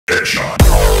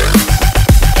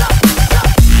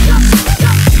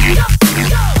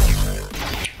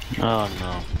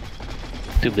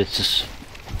Two blitzes.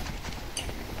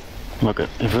 Okay,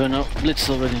 Inferno, blitz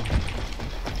already.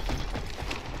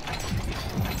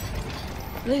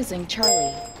 Losing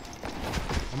Charlie.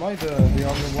 Am I the only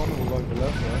one who like the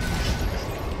left, right?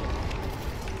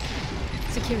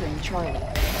 Securing Charlie.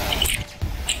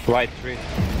 Right, 3.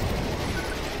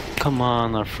 Come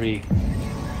on, R3.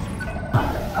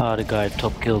 Ah, the guy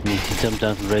top killed me. He jumped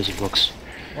down from the razor box.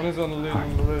 One is on the lead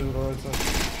on the right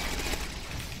side.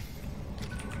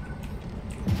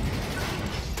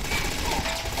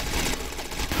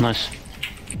 Nice.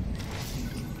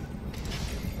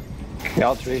 Yeah,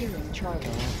 all 3. Securing Charlie.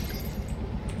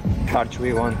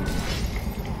 R3, 1.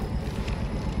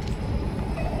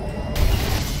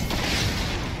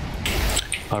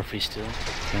 R3 still.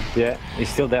 Okay. Yeah, he's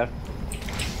still there.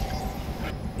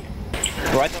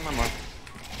 Right on my mark.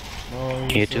 No,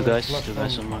 Here, he's, two guys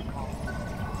left on mark.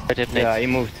 Right, have Yeah, nades. he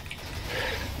moved.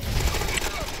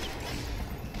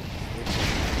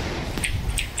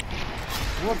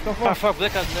 What the Ah, fuck? fuck,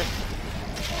 black out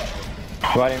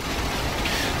left. Got him.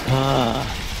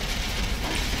 Ah.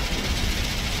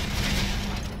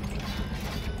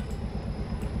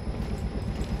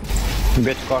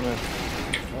 Bit corner.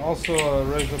 Also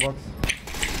razor box.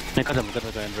 I got him, got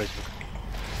the guy in razor box.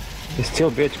 He's still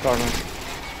bit corner.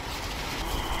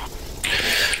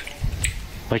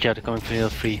 Watch out, they're coming for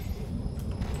L3.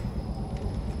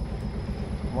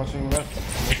 I'm watching left.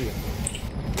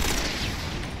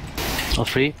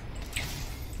 L3.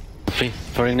 L3.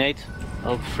 Firing nade.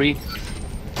 L3.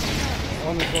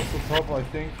 One is also top, I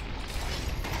think.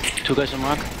 Two guys on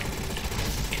mark.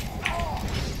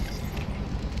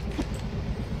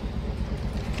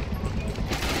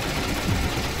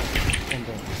 And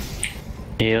then.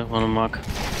 Here, one on mark.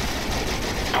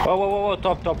 Whoa, whoa, whoa, whoa,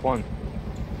 top 1.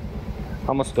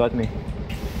 Almost got me.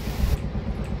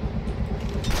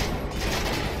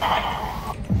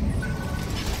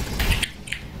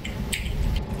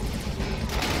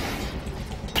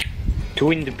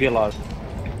 Two in the pillar.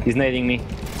 He's nading me.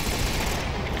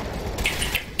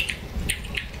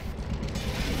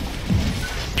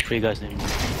 Three guys named.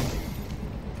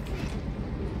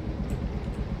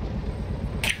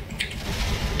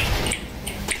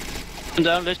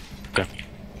 Down, let's. Okay.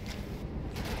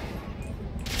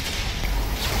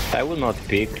 I will not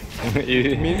pick.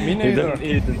 Me neither.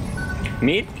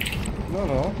 Me? No,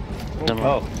 no.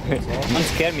 Oh, don't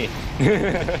scare me.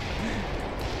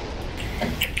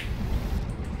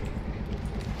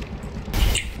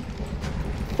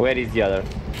 Where is the other?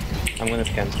 I'm gonna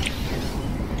scan.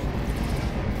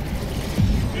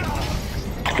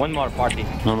 One more party.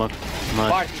 No mark.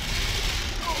 Nice. Party.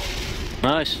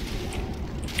 Nice.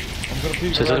 I'm gonna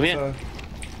peek C'est ça right bien. side.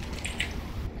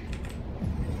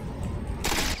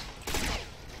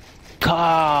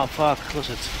 Ah, fuck, close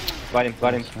it. Got him.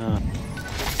 Ah.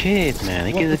 Shit, man,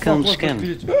 I What get the the come fuck was that scan.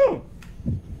 glitch?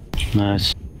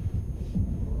 Nice.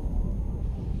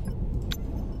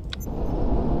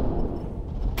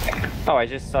 Oh, I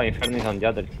just saw Inferno is on the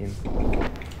other team.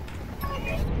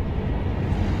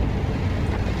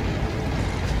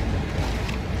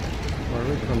 My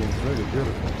recon is really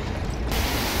beautiful.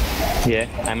 Yeah,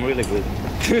 I'm really good.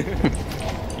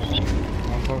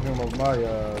 I'm talking about my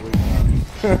recon.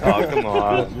 Oh, come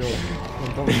on. Yo,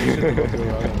 don't talk shit about your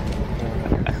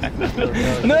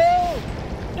No!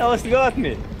 He almost got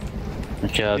me.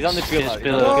 Watch out. He's on the pillar. Yes, He's on the pillar.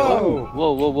 pillar.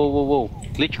 Whoa, whoa, whoa, whoa, whoa.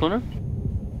 Glitch corner?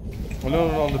 Oh,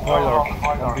 no, on the pillar.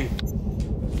 On B.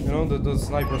 You know, the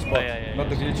sniper spot. Yeah, Not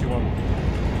the yeah. glitchy one.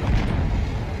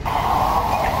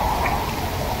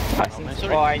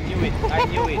 Oh, I knew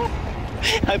it.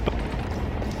 I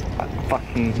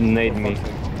Fucking nade me.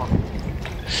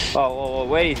 Oh,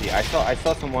 where is he? I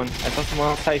saw someone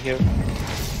outside here.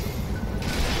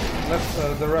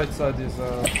 Left, the right side is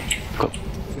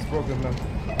broken now.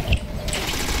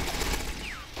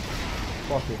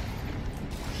 Fuck it.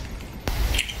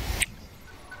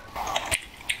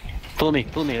 Pull me,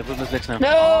 I put my legs now. No!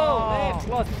 Left,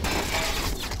 what?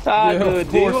 Ah, Yeah, dude,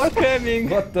 of they course. were coming.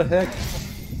 What the heck?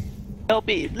 Help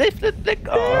me, lift, let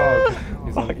go. Oh,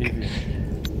 he's on easy.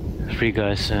 Three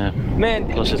guys,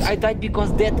 Man, close it. I died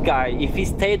because that guy. If he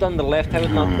stayed on the left, I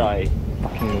would not die.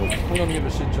 Fucking noob. We don't give a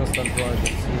shit, just on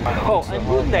drive. Oh, and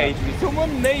who nade me?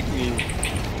 Someone nade me.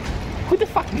 Who the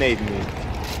fuck nade me?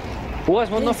 Who was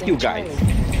one of you guys?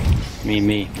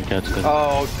 Me. Okay, let's go.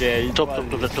 Oh, okay. Top.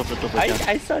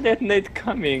 I saw that nade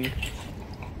coming.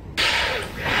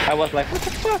 I was like, what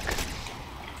the fuck?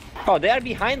 Oh, they are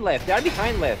behind left. Yes,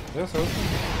 sir.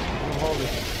 Hold it.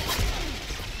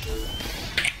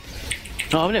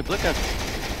 No, I'm look at.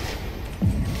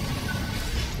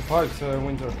 The pipes,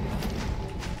 winter.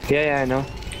 Yeah, I know.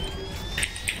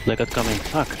 Look at coming.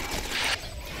 Fuck.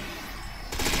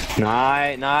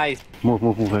 Nice.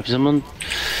 Move. Have someone?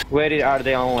 Where are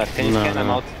they on left? Can you scan them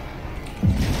out?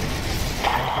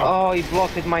 Oh, he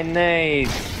blocked my nade.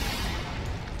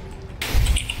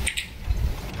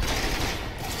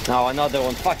 Now another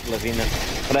one. Fuck Lavina.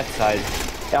 Left side.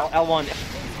 L1.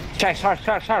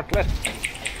 Shark. Left.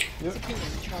 Yep.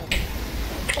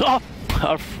 Oh,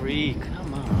 R3.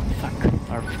 Come on. Fuck.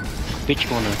 Bitch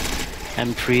corner.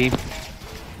 M3.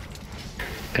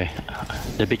 Okay.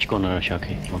 The bitch corner,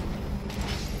 Shaki. Come on.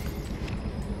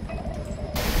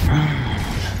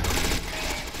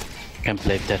 Can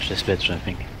play Tetris better, I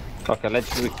think. Okay, let's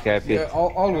do GRP. Yeah,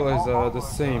 always the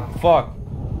same. Fuck.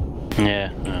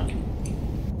 Yeah.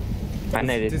 I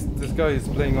need it. This guy is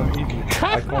playing on easy.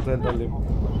 I can't handle him.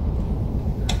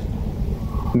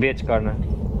 Bitch corner.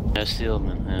 Yeah, still,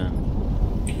 man. Yeah.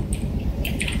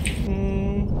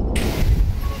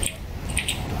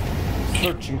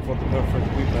 Searching for the perfect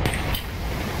weapon.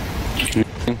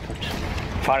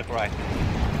 Far Cry.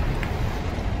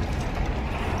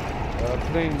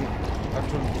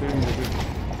 Actually playing the bit.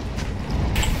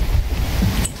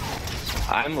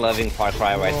 I'm loving Far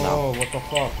Cry right now. Oh, what the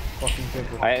fuck? Fucking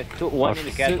paper. I have one in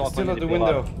the catwalk, Still one at in the the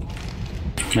pillar.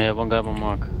 window. Yeah, one guy, one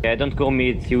mark. Yeah, don't go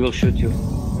mid, he will shoot you.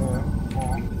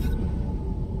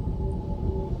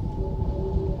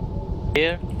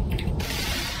 Yeah. Here.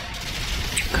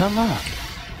 Come on.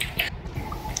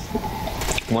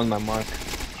 One my mark.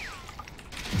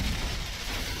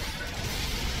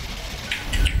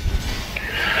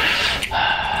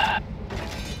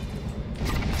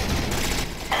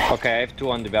 Okay, I have two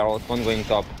on the barrels, one going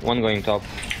top.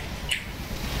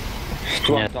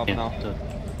 Two on top now.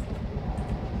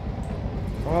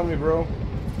 Come on me, bro.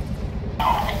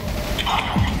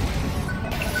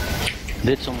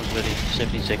 Lid's almost ready.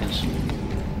 17 seconds.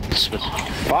 Split.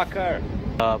 Fucker!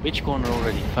 Which corner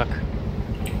already? Fuck.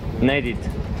 Nade it.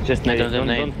 Just nade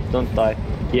it. Don't die.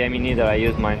 Yeah, me neither, I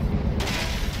used mine.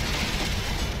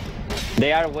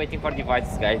 They are waiting for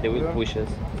devices, guys, they will push us.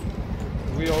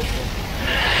 We also.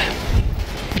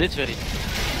 Lid's ready.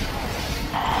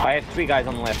 I have 3 guys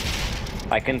on left.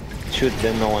 I can shoot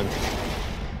them, no one.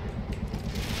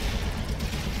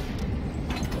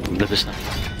 Lid is not.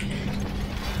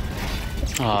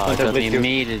 Oh, I got me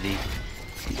immediately.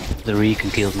 The recon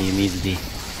killed me immediately.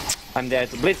 I'm dead.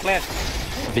 Blitz left.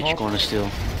 Bitch corner still.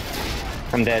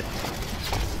 I'm dead.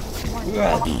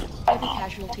 Heavy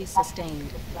casualties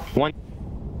sustained. One.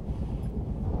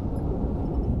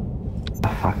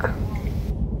 Fuck.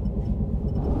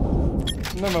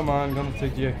 Never mind, I'm gonna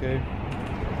take the AK.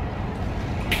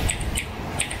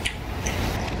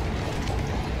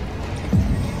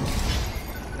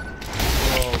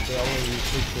 Oh, they already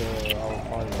took our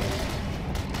fire.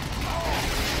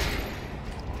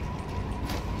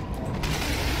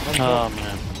 Oh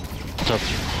man. Top.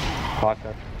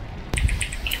 Fucker.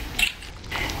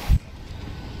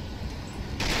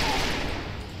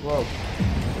 Whoa.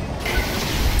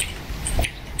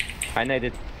 I need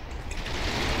it.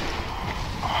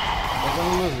 I'm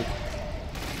gonna lose it.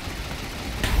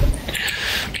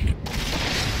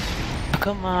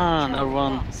 Come on, I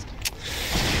run.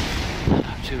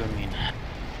 Two, I mean.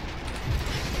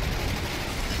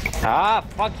 Ah,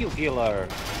 fuck you, killer.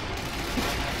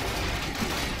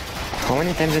 How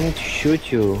many times I need to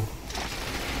shoot you?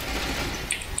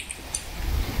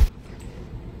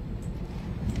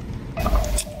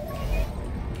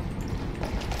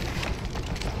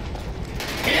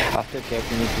 After that,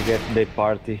 we need to get the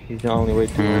party. It's the only way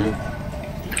to do it.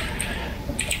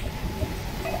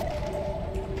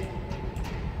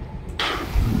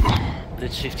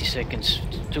 It's 50 seconds.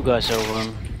 Two guys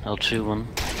L1, L2 one.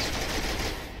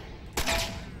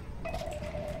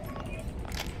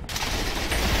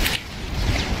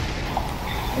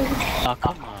 Ah,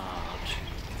 come on.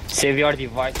 Save your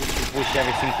devices to push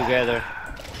everything together.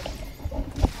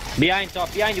 Behind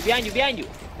top, behind you.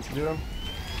 Yeah.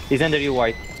 He's under you,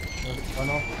 white. I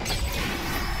know.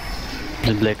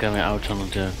 The black guy out on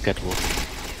the catwalk.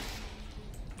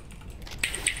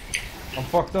 I'm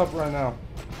fucked up right now.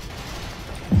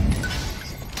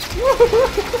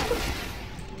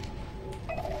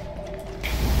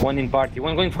 One in party,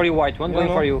 one going for you, white, one going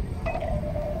for you.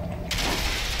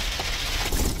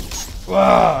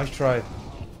 Ah, I tried.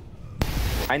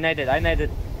 I naded.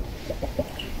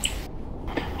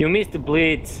 You missed the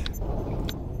blitz.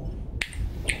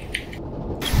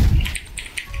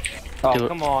 Oh,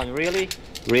 come on, really?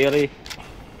 Really?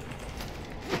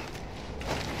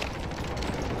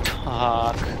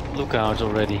 Fuck. Look out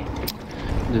already.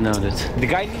 You know that. The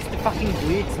guy missed the fucking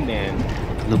blitz, man.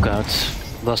 Look out.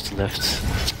 Lost left.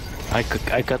 I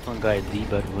got one guy at D,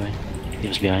 by the way. He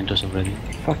was behind us already.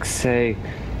 Fuck's sake.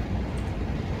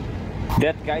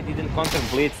 That guy didn't counter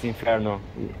blitz, Inferno.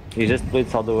 He just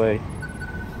blitzed all the way.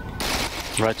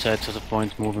 Right side to the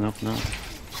point, moving up now.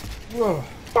 Whoa.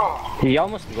 He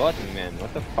almost got me, man.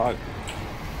 What the fuck?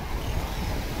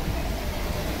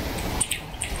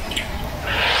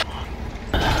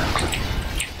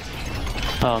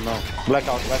 Oh no.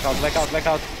 Blackout, blackout, blackout,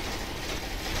 blackout.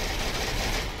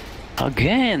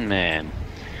 Again, man.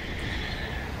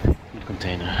 Good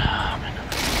container. Oh, man.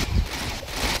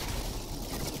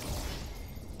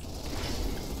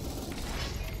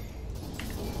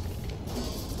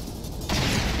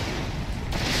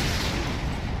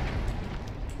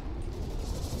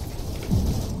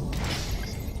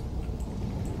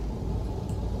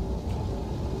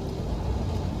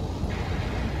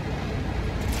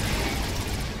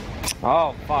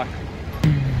 Oh, fuck.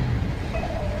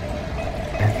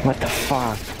 What the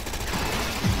fuck?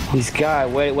 This guy,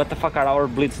 wait, what the fuck are our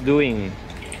blitz doing?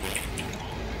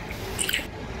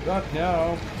 Not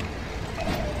now.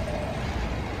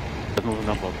 Moving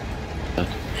up.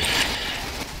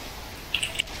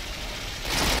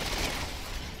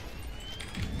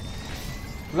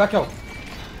 Blackout.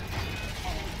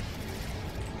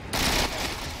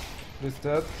 This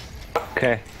dead.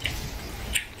 Okay.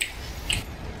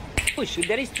 Push,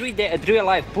 there is three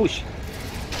alive, push.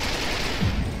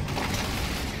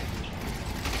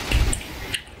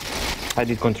 I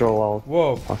did control all.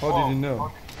 Whoa, how did you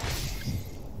know?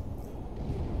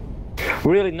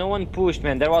 Really, no one pushed,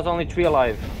 man. There was only 3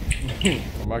 alive.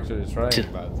 I'm actually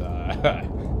trying,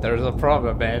 but there's a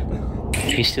problem, man.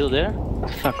 He's still there?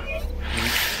 Fuck.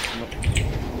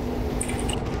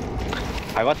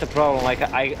 I got the problem, like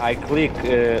I click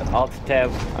Alt Tab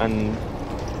and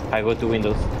I go to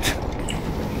Windows.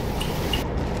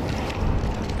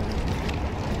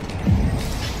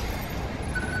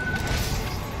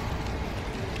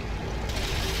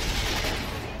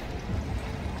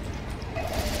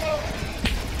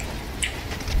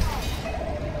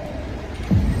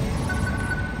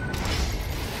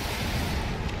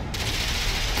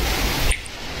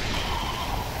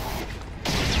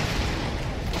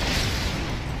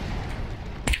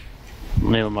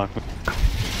 Nail marker.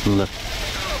 Left.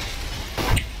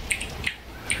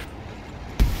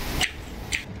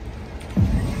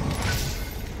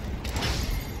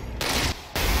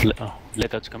 Oh,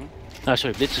 blackout's coming. Ah,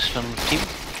 sorry, blitz is from team.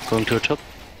 Going to the top.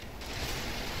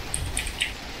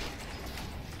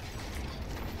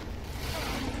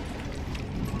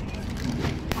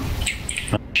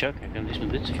 Chuck, I can use my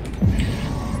blitz.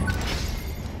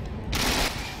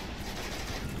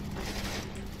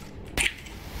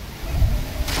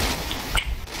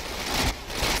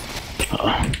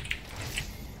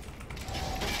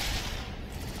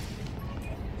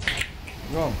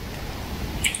 Wrong.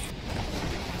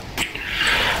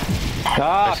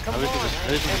 Ah, come on!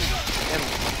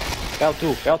 L2,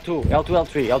 L2, L2,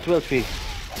 L3, L2, L3.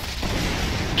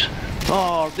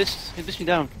 Oh, this me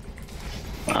down.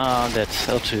 Ah, that's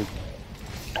L2.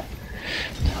 I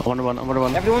wonder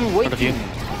one. Everyone waiting. Of you.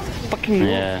 Fucking move,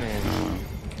 Yeah. man.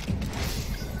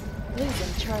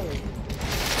 Losing Charlie.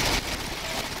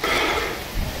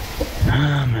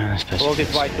 Ah, man, especially. Hold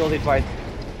it wide, hold it wide.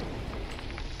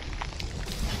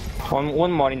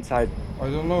 One more inside. I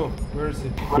don't know. Where is he?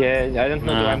 Yeah, I don't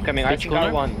know. I'm coming. I Which think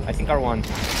corner? R1. I think R1.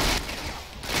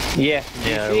 Yeah.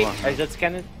 Yeah, You see? R1. I just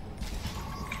scanned it.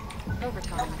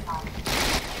 Overtime.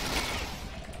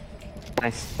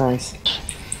 Nice, nice.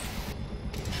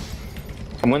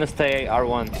 I'm gonna stay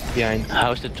R1 behind.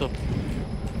 How's the top?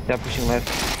 They're pushing left.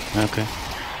 Okay.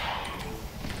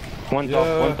 One Yeah.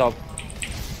 top, one top.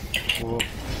 Whoa.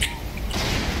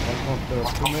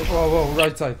 Whoa, whoa,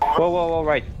 right side. Whoa, whoa, whoa,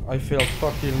 right. I felt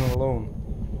fucking alone.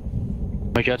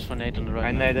 My shots for Nate on the right.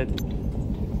 I now. naded.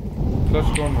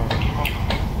 Clutch corner.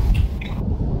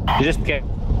 You just kept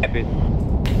it.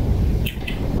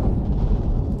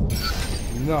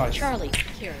 Nice. Charlie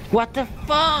secured. What the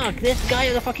fuck? This guy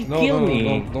gonna fucking No, kill no,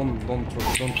 me. don't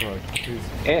try, please.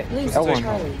 Losing L1.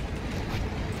 Charlie.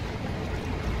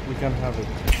 We can have it.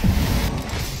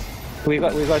 We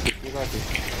got it.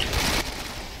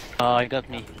 He got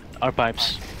me. Our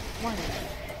pipes. Warning.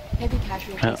 Heavy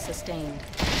casualties Yeah. sustained.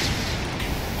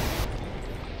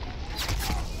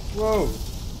 Whoa!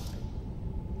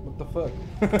 What the fuck?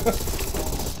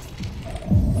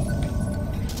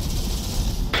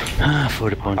 Ah,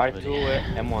 40 points. R2,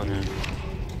 M1.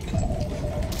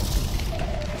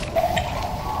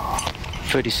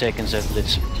 30 seconds at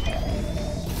blitz.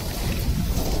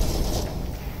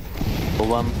 For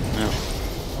one, no.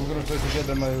 I'm gonna try to get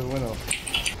them a winner.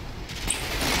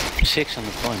 6 on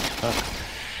the point. Fuck.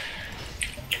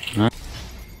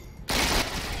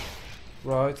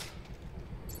 Right.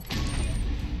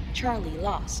 Charlie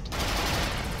lost.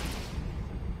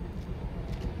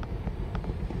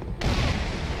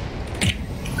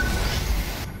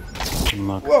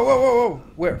 Mark. Whoa, whoa, whoa, whoa!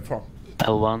 Where from?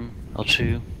 L1,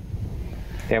 L2,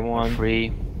 M1.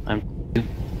 L3,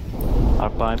 M2. Our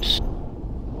pipes.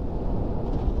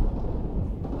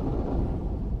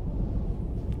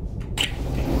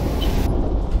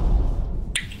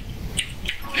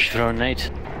 Throw a nade.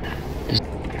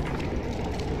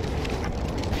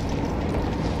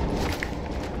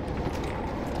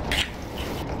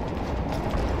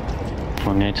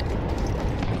 One nade.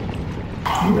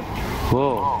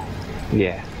 Whoa.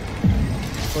 Yeah.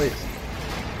 Wait.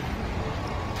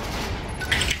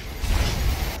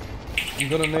 I'm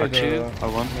gonna need R2,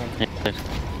 R1. yeah. Yeah, right.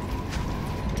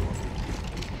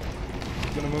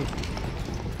 I'm gonna move.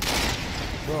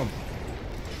 Boom.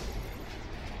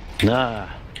 Nah.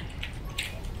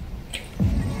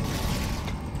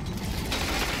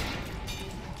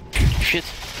 Shit.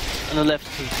 On the left.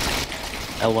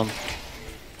 L1.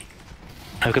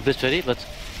 I've got this ready, but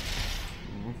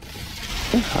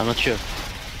I'm not sure.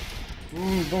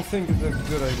 Don't think it's a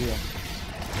good idea.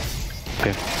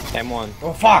 Okay. M1.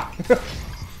 Oh fuck!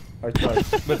 I tried,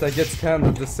 but I get scanned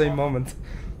at the same moment.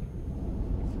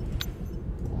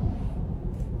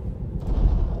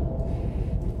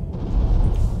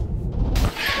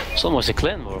 It's almost a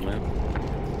clan war, man.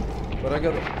 But I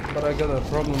got a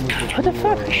problem with the What the blue,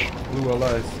 fuck? blue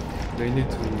allies. They need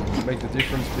to make the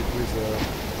difference between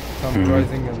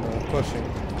counterizing and pushing.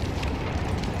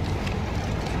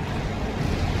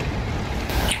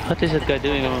 What is that guy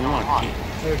doing on the mark?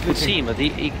 Could see him, but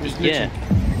he yeah.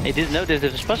 He didn't know that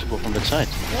it was possible from that side.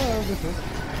 Oh, this is.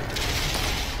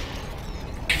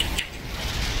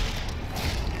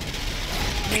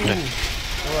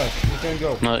 Alright, you can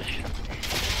go. No.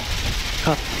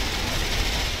 Cut.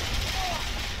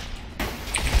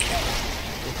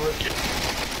 Go for it.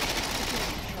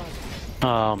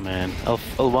 Oh man.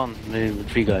 L1, maybe with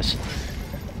 3 guys.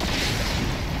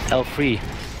 L3.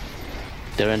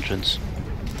 Their entrance.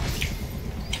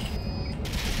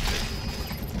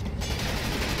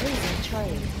 Losing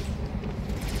Charlie.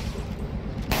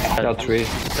 L3.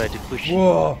 Try to push.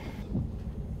 Whoa!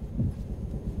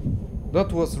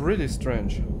 That was really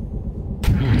strange.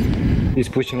 He's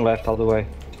pushing left all the way.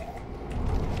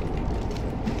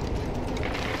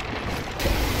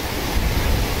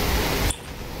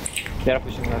 They're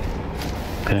pushing left.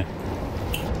 Okay.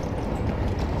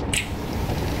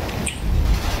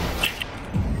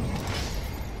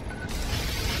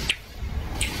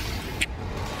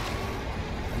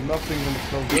 Nothing on the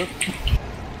closer.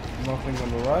 Nothing on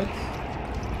the right.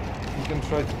 You can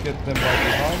try to get them right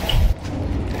behind.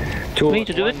 Two. We need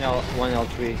to do it? One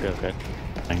L3. Okay, okay.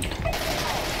 Thank you.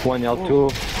 One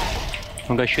L2.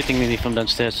 One guy shooting me from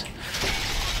downstairs.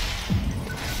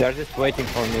 They're just waiting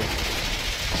for me.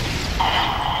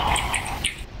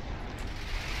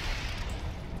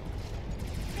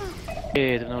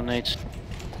 Yeah, there are no nades.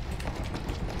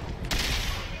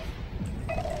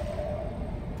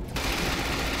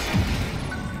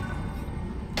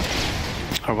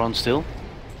 R1 still.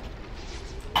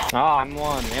 Ah,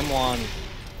 M1, M1.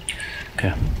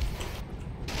 Okay.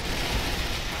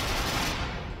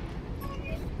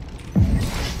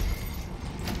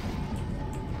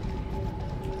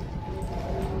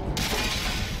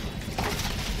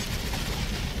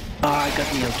 Ah, I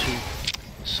got me L2.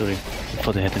 Sorry,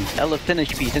 for the hitting. L 10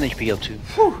 HP, 10 HP L2.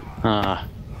 Whew. Ah,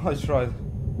 I tried.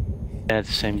 yeah,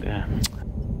 the same guy.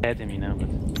 Had him, you know, but.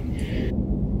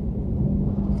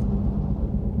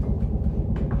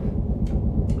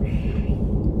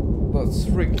 That's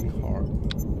freaking hard.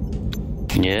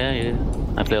 Yeah, yeah.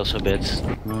 I play also bad.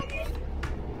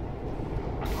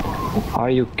 Are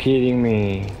you kidding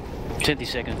me? 20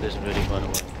 seconds is already by the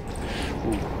way.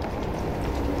 Ooh.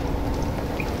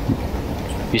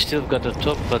 We still got the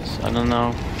top, but I don't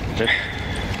know.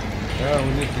 Yeah,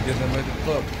 we need to get them at the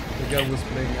top. The guy was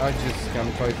playing Aegis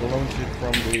can try to launch it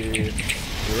from the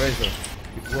razor.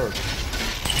 It worked.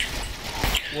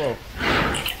 Whoa.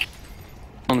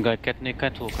 One guy,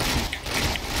 catwalk.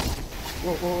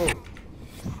 Whoa, whoa, whoa.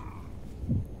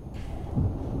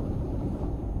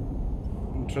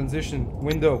 Transition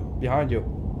window behind you.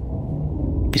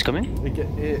 He's coming? He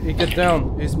get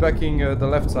down. He's backing the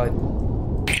left side.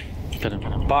 Got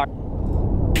him. Bar.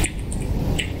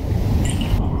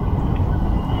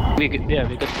 Yeah,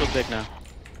 we got top back now.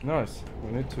 Nice.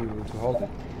 We need to hold it.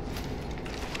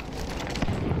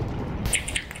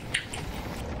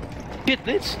 Shit,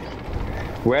 Blitz!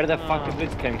 Where the fuck did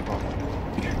this came from?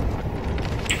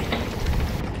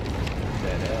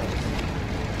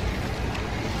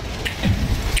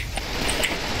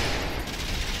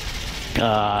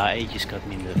 He just got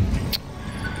me in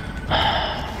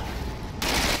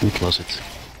the closet.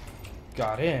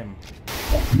 Got him.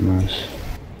 Nice.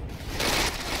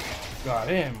 Got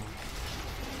him.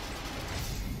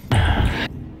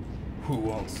 Who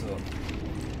wants some?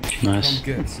 Nice. Come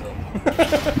get some.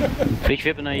 Which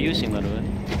weapon are you using, by the way?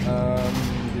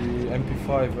 The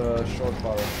MP5 short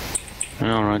barrel.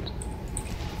 Alright.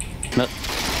 No.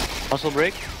 Muscle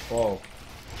break? Wow.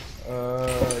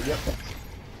 Yep. I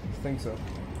think so.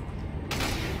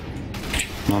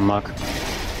 No mark.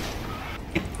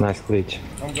 Nice glitch.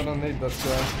 I'm gonna need that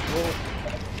guy. Whoa.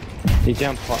 He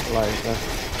jumped like that.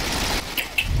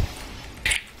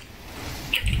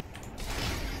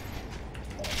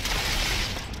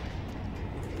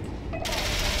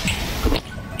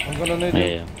 I'm gonna need Yeah,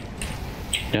 it.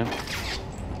 yeah. Yeah.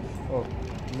 Oh,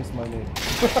 missed my name.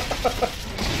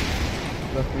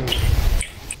 That me.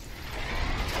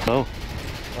 Oh.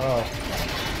 Oh.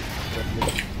 That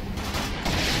me.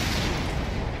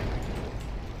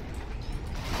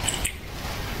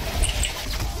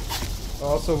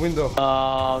 Also window.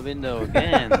 Window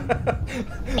again. I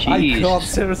Jeez. can't,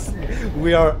 seriously.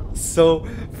 We are so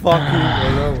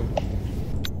fucking alone.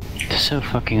 So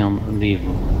fucking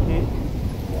unbelievable.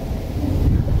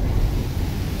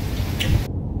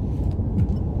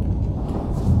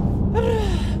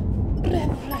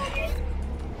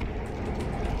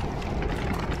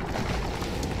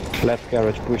 Left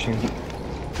garage pushing.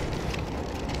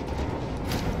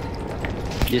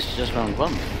 This is just round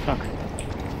one. Fuck.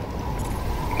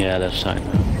 Yeah, left side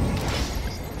now.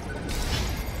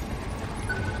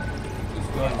 This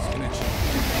guy is glitching.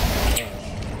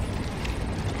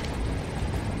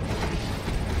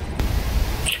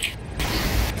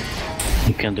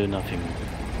 You can do nothing.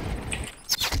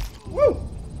 Woo!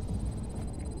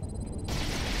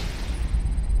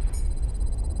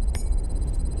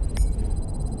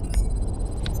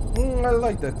 I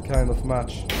like that kind of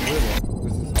match. Really.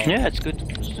 This is hard. Yeah, it's good.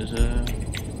 This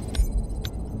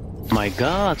is, My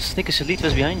god, Snickers Elite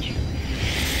was behind you.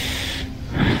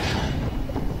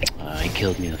 He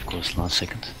killed me, of course, last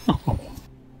second.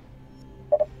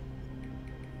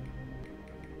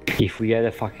 If we had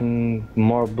a fucking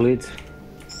more blitz.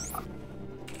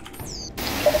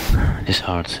 It's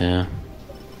hard, yeah.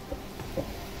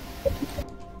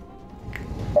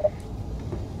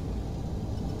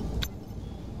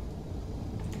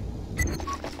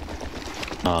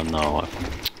 Oh no.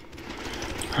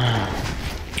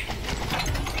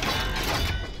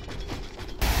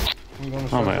 I'm gonna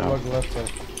Oh my start to God. log left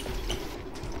side.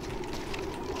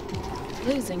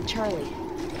 Losing Charlie.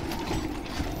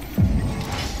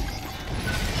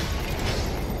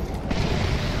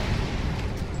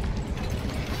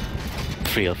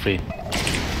 Free or free.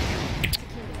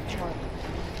 Charlie.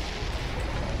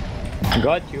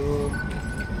 Got you.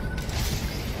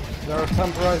 They are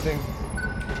temporizing.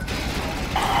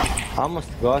 Almost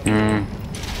got you.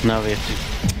 Now we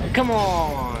have Come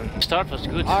on! to. Start was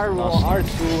good. R1, last-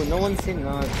 R2, no one seen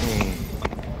nothing.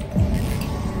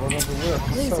 Wasn't aware.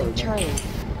 Sorry, Losing man. Charlie.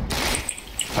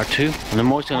 R2? And the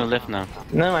most on the left now.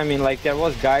 No, I mean like there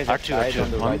was guys R2, outside R2,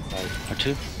 on the one. right side.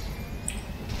 R2?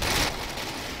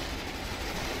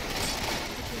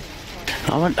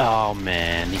 Oh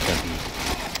man, he got me.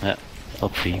 Yeah,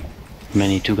 up free.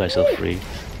 Many two guys up free.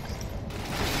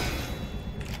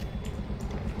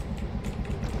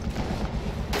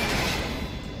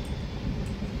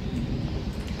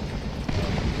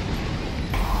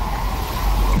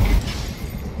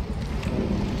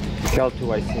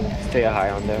 Cal2 I see. Stay high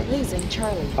on there. Losing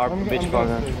Charlie. R I'm bitch going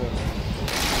corner.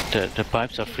 through The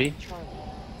pipes are free.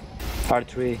 Charlie.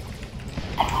 R3.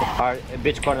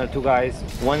 Bitch corner, two guys.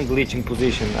 One glitching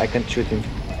position. I can shoot him.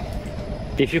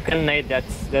 If you can nade that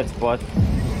spot.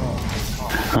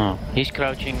 Oh, he's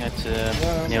crouching at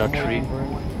Yeah, near a I'm tree. waiting for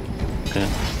him. Okay.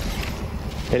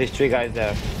 There is three guys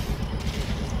there.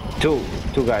 Two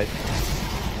guys.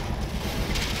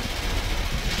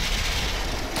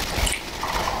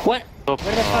 What? Top,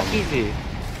 Where the fuck is he?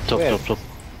 top, Where? top, top.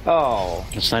 Oh.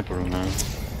 The sniper room now.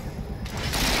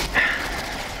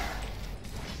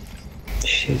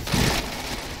 Shit.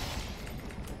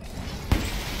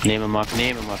 Name a mark,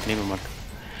 name a mark, name a mark.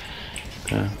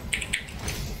 Okay.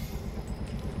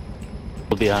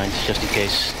 Behind, just in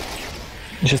case.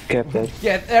 Just kept that.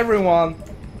 Get everyone!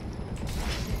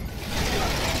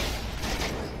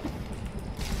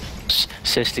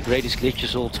 Says the greatest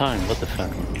glitches all time, what the fuck?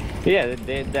 Yeah,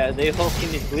 they whole team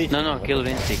is glitching. No, kill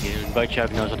Instinct,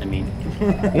 Bajak knows what I mean.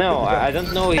 No, I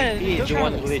don't know if he's the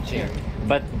one glitching.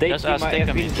 But they Just team ask have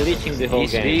Tekka, been glitching the whole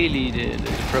he's game. really the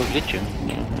pro glitcher.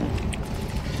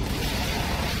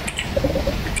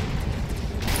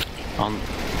 On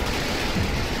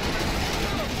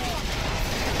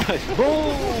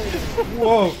Boom!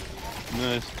 Whoa!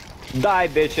 Nice. Die,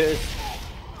 bitches!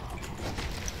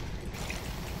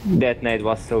 That nade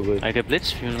was so good. I get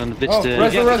blitz. You're gonna blitz Oh, the.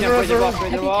 press Jump, Razor, jump, Razor, walk, Razor.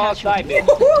 Razor, walk, die, bitch.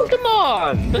 Woohoo, come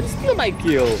on! That's still my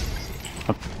kill.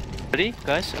 Ready,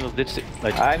 guys? I will blitz the.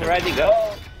 Like, I'm ready,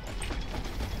 go!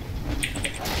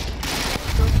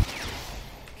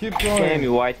 Keep Damn you,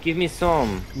 going. White, give me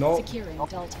some. No, Securing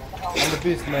Delta. I'm the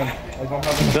beast, man. I don't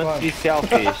have enough Don't be time.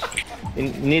 selfish.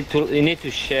 You need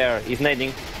to share. He's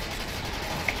nading.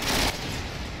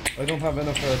 I don't have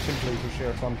enough simply to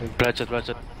share something. Ratchet,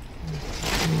 ratchet.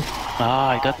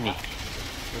 Ah, he got me. I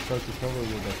try to cover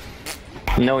with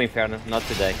that. No Inferno, not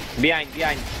today. Behind,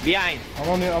 behind, behind! I'm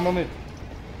on it, I'm on it.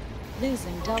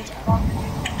 Losing Delta.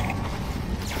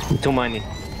 Too many.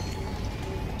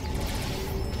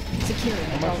 Securing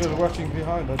I'm actually Delta. watching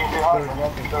behind. I just there's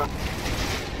nothing.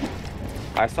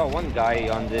 I saw one guy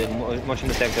on the motion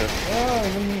detector. Ah,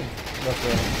 even me. But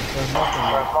there's nothing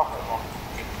there.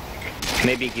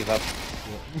 Maybe give up.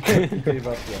 Gave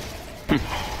up, yeah.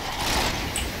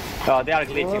 Oh, they are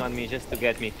glitching on me just to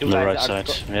get me. Two On the guys right are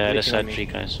side. Yeah, the glitching on side me. 3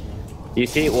 guys. You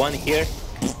see one here?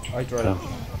 I tried. Oh.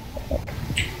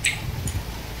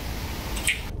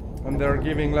 And they're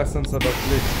giving lessons about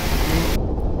glitch.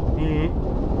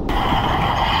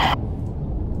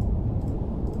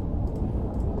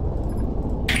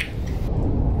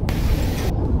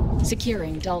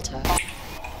 Securing Delta.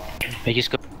 Hey, he's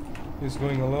got. He's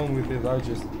going along with it, I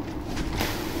just...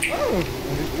 Oh,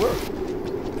 and it worked.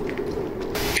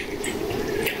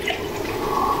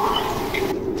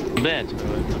 Bad,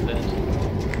 not bad.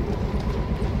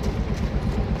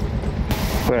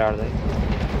 Where are they?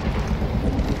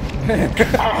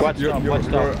 Watch top, watch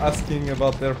You're top. asking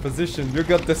about their position. You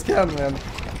got the scan, man.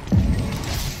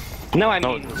 No, I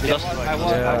No, mean, just right, I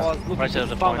yeah. was looking Right to side of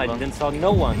the spawn, point, I one. didn't saw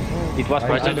no one. It was I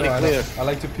perfectly know, clear. I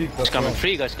like to peek, It's that's coming. why.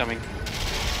 3 guys coming.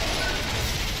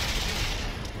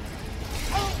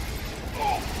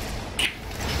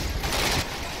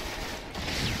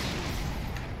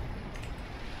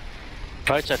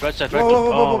 Right side, right side, right Whoa, side. whoa,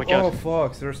 whoa, Oh whoa, my whoa, god. oh,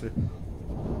 fuck, seriously.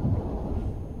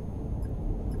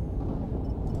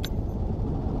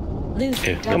 Losing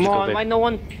Okay, Delta. Come Let's go on, back. why no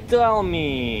one tell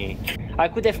me? I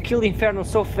could have killed Inferno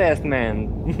so fast, man.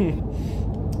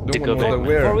 Don't go want back, to man.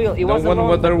 wear. For real, it was Don't alone,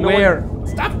 want to but no wear.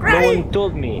 Stop crying! No one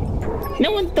told me.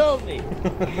 No one told me.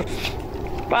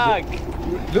 Fuck.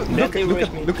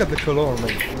 Look at the color,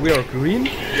 man. We are green,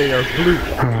 they are blue.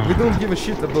 We don't give a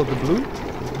shit about the blue.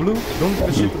 Blue don't give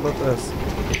a shit about us.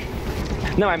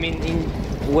 No, I mean,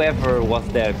 whoever was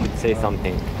there could say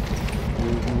something. You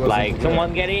wasn't Like, aware.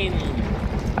 someone get in.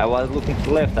 I was looking to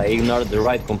the left, I ignored the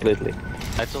right completely.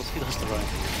 I told he lost the right.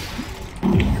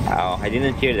 Oh, I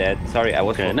didn't hear that. Sorry, I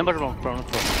was Okay, number wrong, wrong.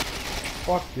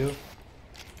 Fuck you.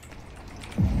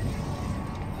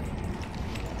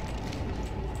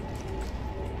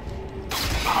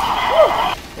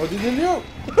 Oh, didn't you?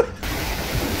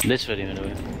 This ready,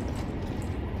 anyway.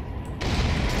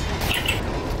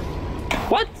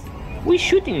 What? Who is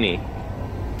shooting me? I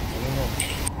don't know.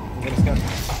 I'm gonna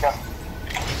scan.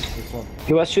 This one.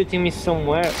 He was shooting me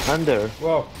somewhere under.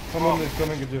 Wow, someone is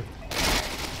coming at you.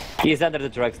 He's under the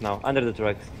tracks now, under the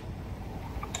tracks.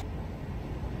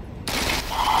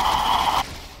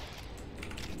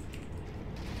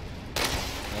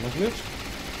 Wanna glitch?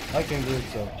 I can do it,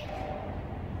 so.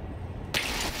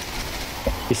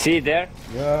 You see it there?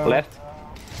 Yeah. Left?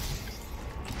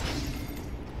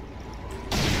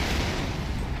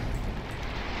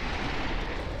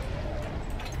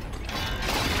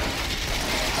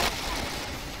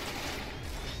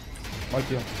 My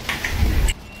kill.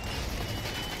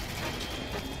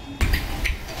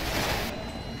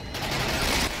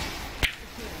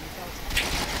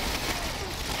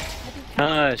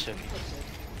 Ah, shit.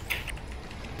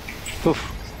 Oof.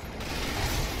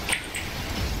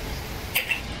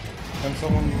 Can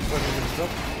someone try to get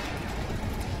stuff?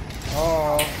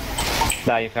 Oh,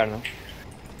 Die, Inferno.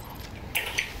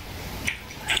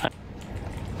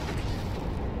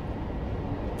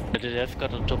 But they have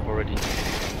got on top already.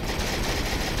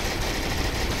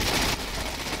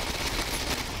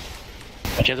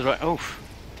 Yeah, the right. Oof.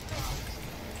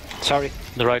 Sorry.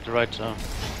 The right, the right. Is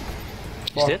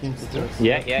dead? fucking stairs.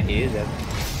 Yeah, yeah, he is dead.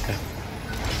 Okay.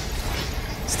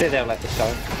 Stay there like a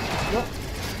star.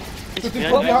 Put it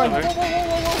behind, behind.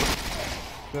 behind.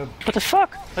 Dead. What the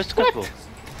fuck? Where's the cut ball?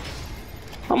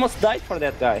 Almost died for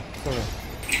that guy. Sorry.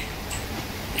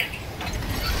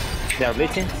 They are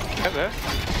bleaching? Where?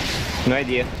 No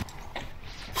idea.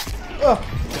 Ah!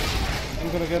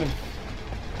 I'm gonna get him.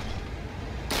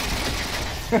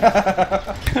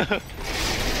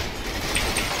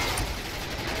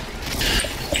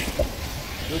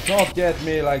 You can't get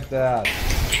me like that.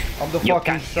 I'm the You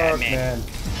fucking can't get shark, me. man.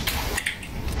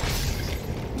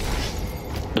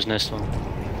 Who's next one?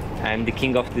 I'm the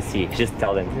king of the sea. Just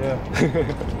tell them. Yeah.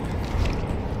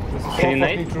 This is so Can you fucking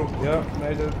nade? true. Yeah,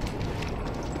 made it.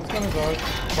 It's gonna die.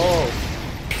 Oh.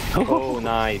 Oh,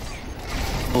 nice.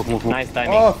 Move, move, move. Nice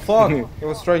timing. Oh, fuck. I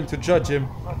was trying to judge him.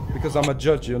 Because I'm a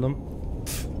judge, you know.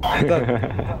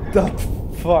 That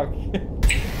fuck.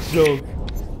 Joke.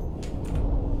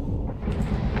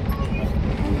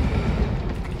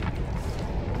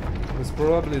 It's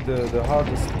probably the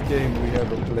hardest game we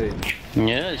ever played.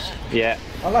 Yes. Yeah.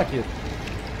 I like it.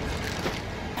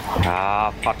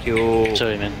 Ah, fuck you.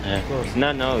 Sorry, man. Of course.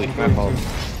 No, it's my going fault.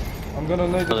 to- I'm gonna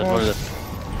need Hold it, it hold more. it.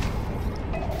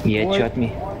 Yeah, Wait. shot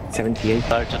me. 78.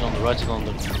 Right it on the, right it on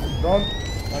the. Done.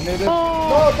 I need it.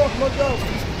 No, don't knock down.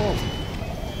 Oh.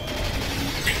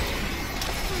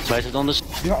 Right it on the.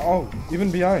 Yeah, oh,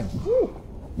 even behind. Woo.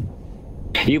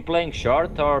 You playing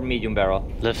short or medium barrel?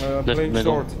 Left, left Playing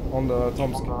middle. short on the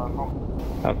Tomsk.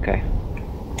 Okay.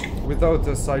 Without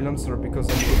a silencer because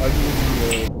I'm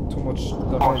losing too much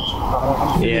damage.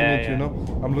 I'm feeling Yeah, it, yeah. you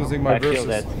know? I'm losing my I feel versus.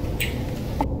 that.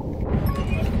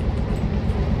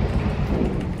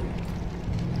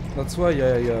 That's why I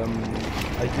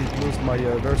did lose my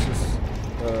versus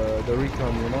the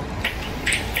recon, you know?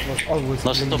 It was always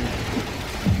Lost killing it. me.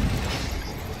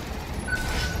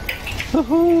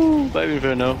 Woohoo! Baby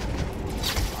Inferno.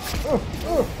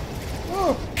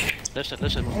 Oh, Left side,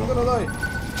 left side. I'm gonna die.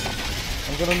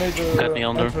 I'm gonna need the Got me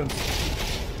under. entrance.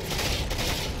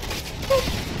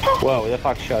 Whoa, the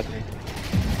fuck shot me.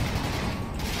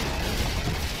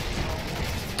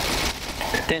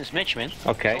 Tense match, man.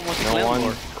 Okay, Almost no a one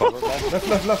Glenmore. covered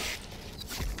that. Left.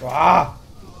 Ah!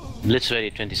 Blitz ready,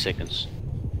 20 seconds.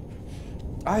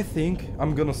 I think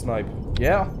I'm gonna snipe.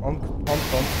 Yeah, on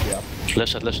front, yeah.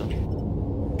 Left side, left side.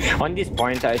 On this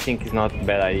point, I think it's not a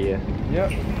bad idea. Yeah,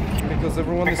 because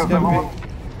everyone is camping.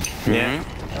 Yeah.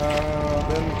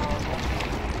 Then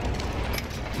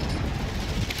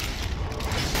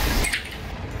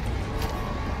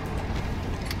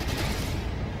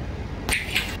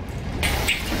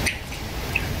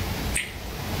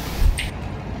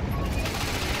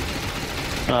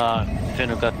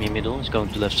Inferno got me middle, he's going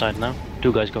to left side now.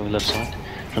 Two guys going left side.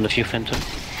 And a few Phantom.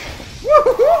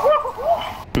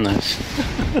 Nice.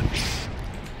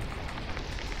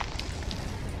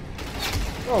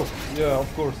 oh yeah,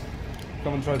 of course.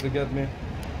 Come and try to get me.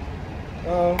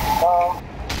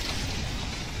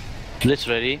 Blitz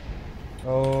ready.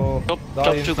 Oh, Top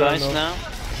die two guys Inferno. now.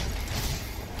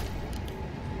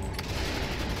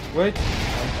 Wait,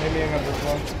 I'm aiming at this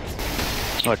one.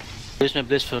 Alright. Blitz my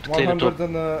Blitz for to clear the top.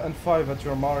 105 at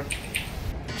your mark.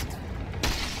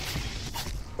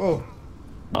 Oh,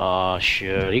 Ah,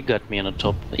 sure, he got me on the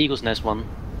top. Eagle's nest one.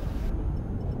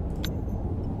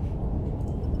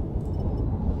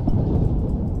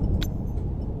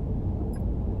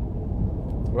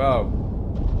 wow.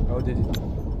 How did he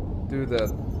do that?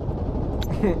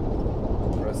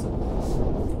 Impressive.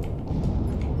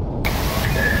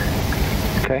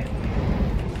 Okay.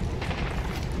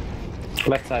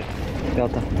 Left side,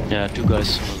 Delta. Yeah, two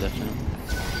guys on the left now.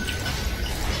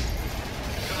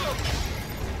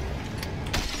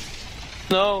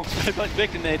 No, I got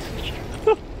back to Nate.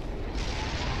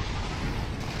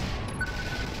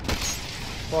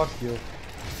 Fuck you.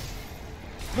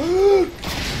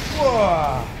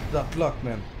 Wow, that luck,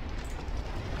 man.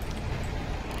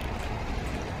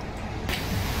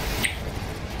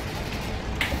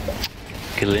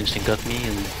 Killer Instinct got me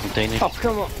in container. Oh,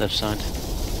 come on. Left side.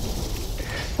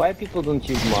 Why people don't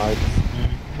use marks?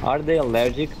 Are they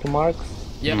allergic to marks?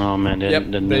 Yep. No man, they're, Yep,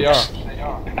 they're they noobs.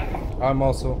 are. I'm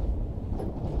also.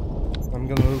 I'm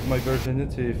gonna lose my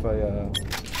virginity if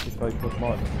I put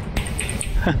marks.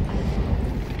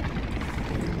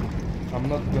 I'm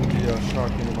not gonna be a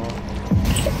shark anymore.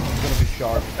 I'm gonna be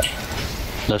sharp.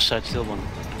 Left side still one.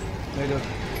 Made it.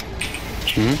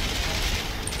 Hmm?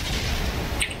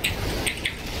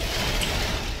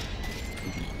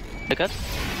 I got?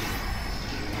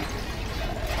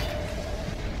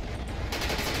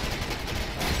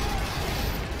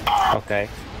 Okay.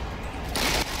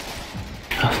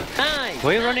 Hi!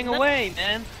 Why are you running away,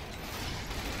 man?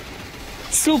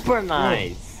 Super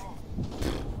nice!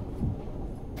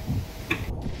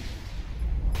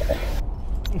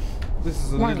 This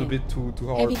is a Warning. little bit too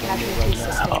hard Heavy for me casualties right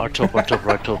now. sustained. Our top,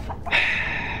 right top.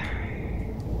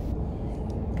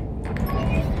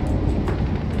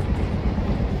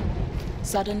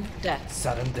 Sudden death.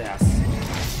 Sudden death.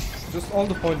 Just on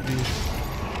the point B.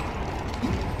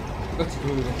 That's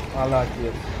good. I like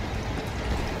it.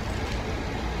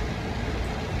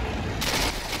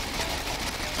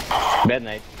 Bad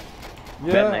night.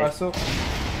 Yeah, night. I saw.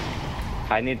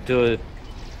 I need to.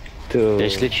 They're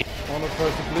glitching. Wanna try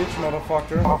to glitch,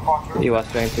 motherfucker? He was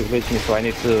trying to glitch me, so I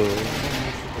need to.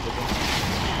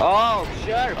 Oh,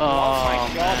 sure! Oh my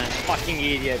god, man. fucking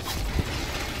idiot!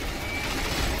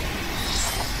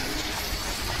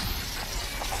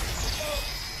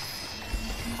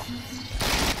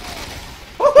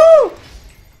 Woohoo!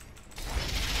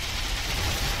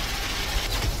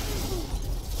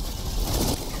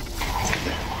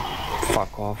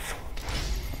 Fuck off.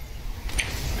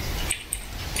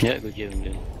 Yeah, good game,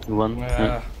 dude. You won.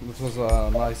 Yeah, this was a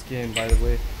nice game, by the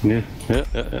way. Yeah.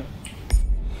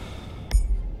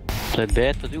 Play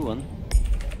bad, but you won.